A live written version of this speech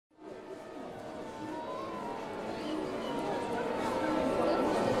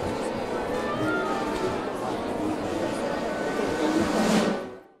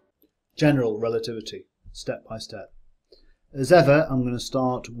general relativity, step by step. As ever, I'm going to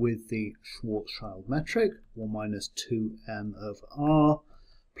start with the Schwarzschild metric, 1 minus 2m over r,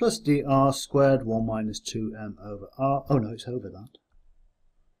 plus dr squared, 1 minus 2m over r. Oh no, it's over that.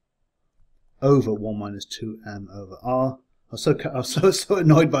 Over 1 minus 2m over r. I was so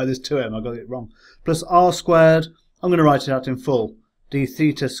annoyed by this 2m, I got it wrong. Plus r squared, I'm going to write it out in full. d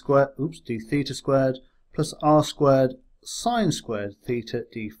theta squared plus r squared sine squared theta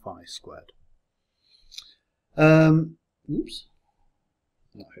d phi squared. Oops.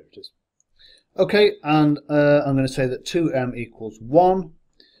 No, here it is. Okay, and I'm going to say that 2m equals 1.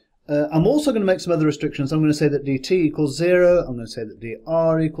 I'm also going to make some other restrictions. I'm going to say that dt equals 0. I'm going to say that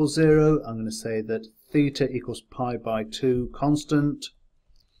dr equals 0. I'm going to say that theta equals pi by 2 constant.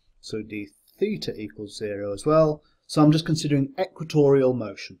 So d theta equals 0 as well. So I'm just considering equatorial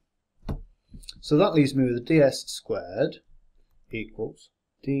motion. So that leaves me with ds squared equals,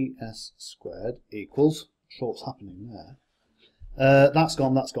 sure what's happening there. That's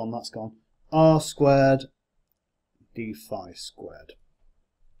gone, that's gone, that's gone. R squared d phi squared.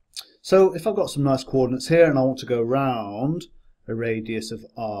 So if I've got some nice coordinates here and I want to go round a radius of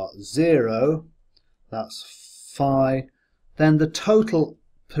r0, that's phi, then the total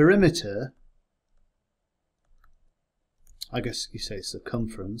perimeter, I guess you say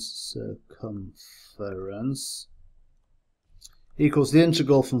circumference, equals the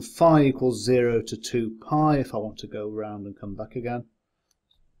integral from phi equals 0 to 2 pi, if I want to go round and come back again,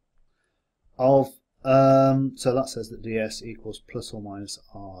 of, so that says that ds equals plus or minus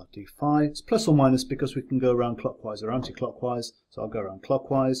r d phi. It's plus or minus because we can go around clockwise or anti-clockwise, so I'll go around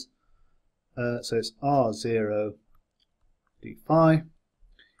clockwise. So it's r0 d phi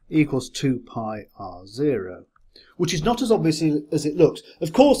equals 2 pi r0, which is not as obvious as it looks.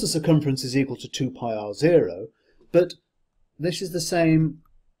 Of course the circumference is equal to 2 pi r0, but this is the same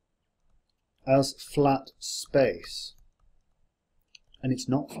as flat space, and it's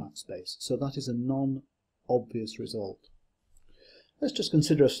not flat space, so that is a non-obvious result. Let's just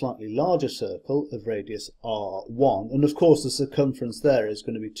consider a slightly larger circle of radius r1, and of course the circumference there is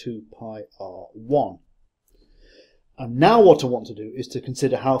going to be 2 pi r1. And now what I want to do is to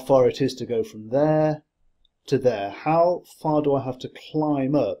consider how far it is to go from there to there. How far do I have to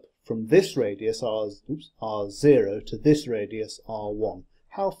climb up from this radius r0 to this radius r1?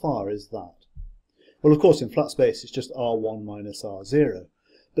 How far is that? Well, of course, in flat space it's just r1 minus r0.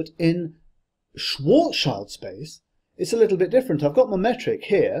 But in Schwarzschild space, it's a little bit different. I've got my metric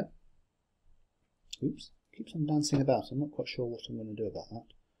here. Oops, keeps on dancing about. I'm not quite sure what I'm going to do about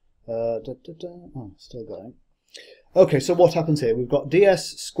that. Oh, still going. Okay, so what happens here? We've got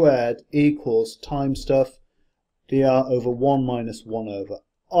ds squared equals time stuff, dr over 1 minus 1 over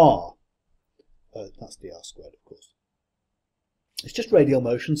r. That's dr squared, of course. It's just radial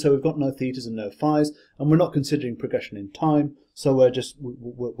motion, so we've got no thetas and no phis, and we're not considering progression in time, so we're just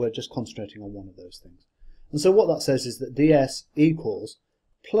concentrating on one of those things. And so what that says is that ds equals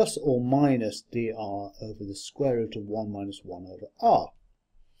plus or minus dr over the square root of 1 minus 1 over r.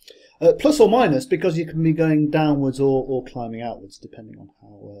 Plus or minus because you can be going downwards or climbing outwards, depending on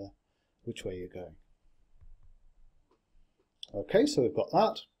how which way you're going. Okay, so we've got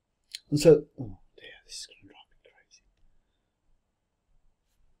that, and so oh dear, this is going to drive me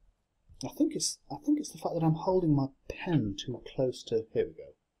crazy. I think it's the fact that I'm holding my pen too close to. Here we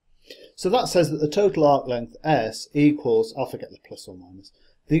go. So that says that the total arc length s equals, I'll forget the plus or minus,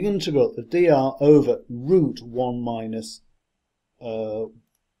 the integral of dr over root 1 minus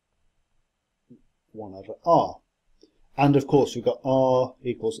 1 over r. And of course we've got r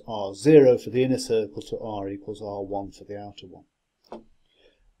equals r0 for the inner circle to r equals r1 for the outer one.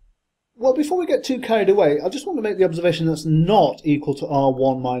 Well, before we get too carried away, I just want to make the observation that's not equal to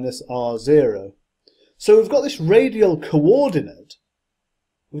r1 minus r0. So we've got this radial coordinate.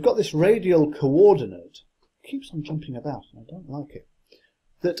 It keeps on jumping about and I don't like it.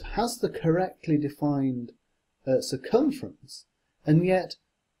 That has the correctly defined circumference, and yet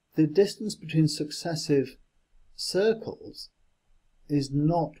the distance between successive circles is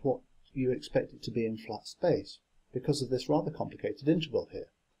not what you expect it to be in flat space because of this rather complicated integral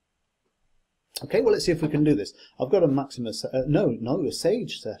here. Okay, well, let's see if we can do this. I've got a Maximus, a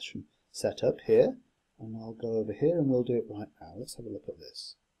Sage session set up here, and I'll go over here and we'll do it right now. Let's have a look at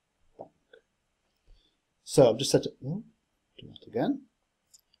this. Bonk. So I've just set up, do that again.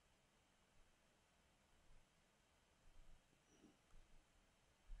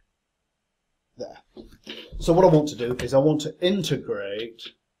 There. So what I want to do is I want to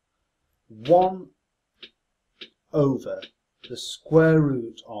integrate 1 over the square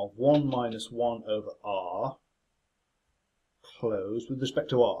root of 1 minus 1 over r closed with respect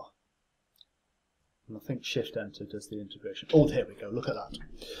to r. And I think Shift Enter does the integration. Oh, there we go. Look at that.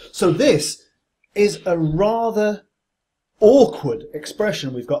 So this is a rather awkward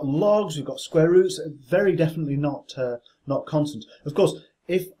expression. We've got logs, we've got square roots, very definitely not constant. Of course,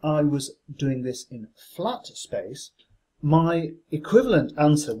 if I was doing this in flat space, my equivalent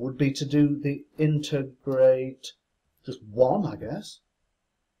answer would be to do the integrate just 1, I guess,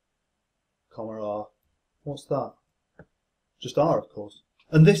 comma r. What's that? Just r, of course.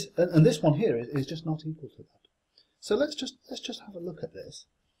 And this one here is just not equal to that. So let's just have a look at this,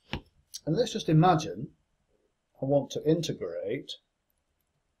 and let's just imagine I want to integrate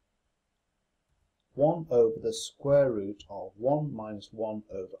 1 over the square root of 1 minus 1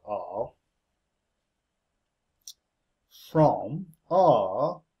 over r from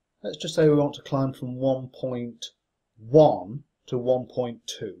r. Let's just say we want to climb from 1.1 to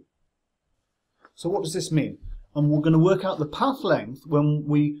 1.2. So what does this mean? And we're going to work out the path length when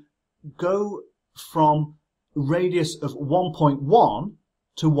we go from radius of 1.1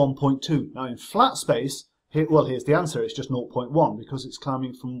 to 1.2. Now in flat space, here's the answer, it's just 0.1 because it's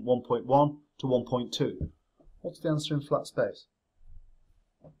climbing from 1.1 to 1.2. What's the answer in flat space?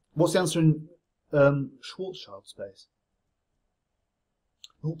 What's the answer in Schwarzschild space?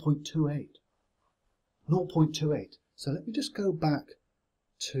 0.28. 0.28. So let me just go back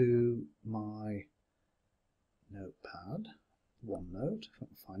to my notepad, OneNote, if I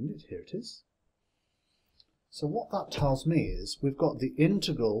can find it, here it is. So what that tells me is we've got the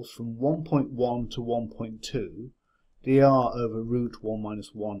integral from 1.1 to 1.2 dr over root 1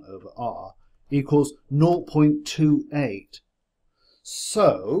 minus 1 over r equals 0.28.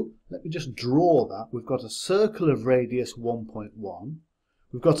 So let me just draw that. We've got a circle of radius 1.1,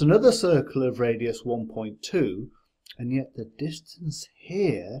 we've got another circle of radius 1.2, and yet the distance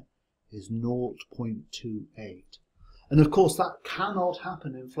here is 0.28. And of course that cannot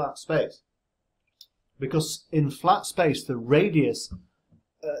happen in flat space, because in flat space the radius,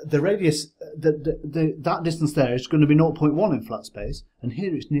 that distance there is going to be 0.1 in flat space, and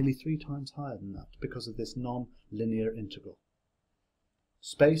here it's nearly 3 times higher than that because of this non-linear integral.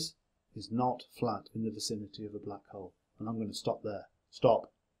 Space is not flat in the vicinity of a black hole, and I'm going to stop there.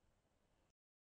 Stop.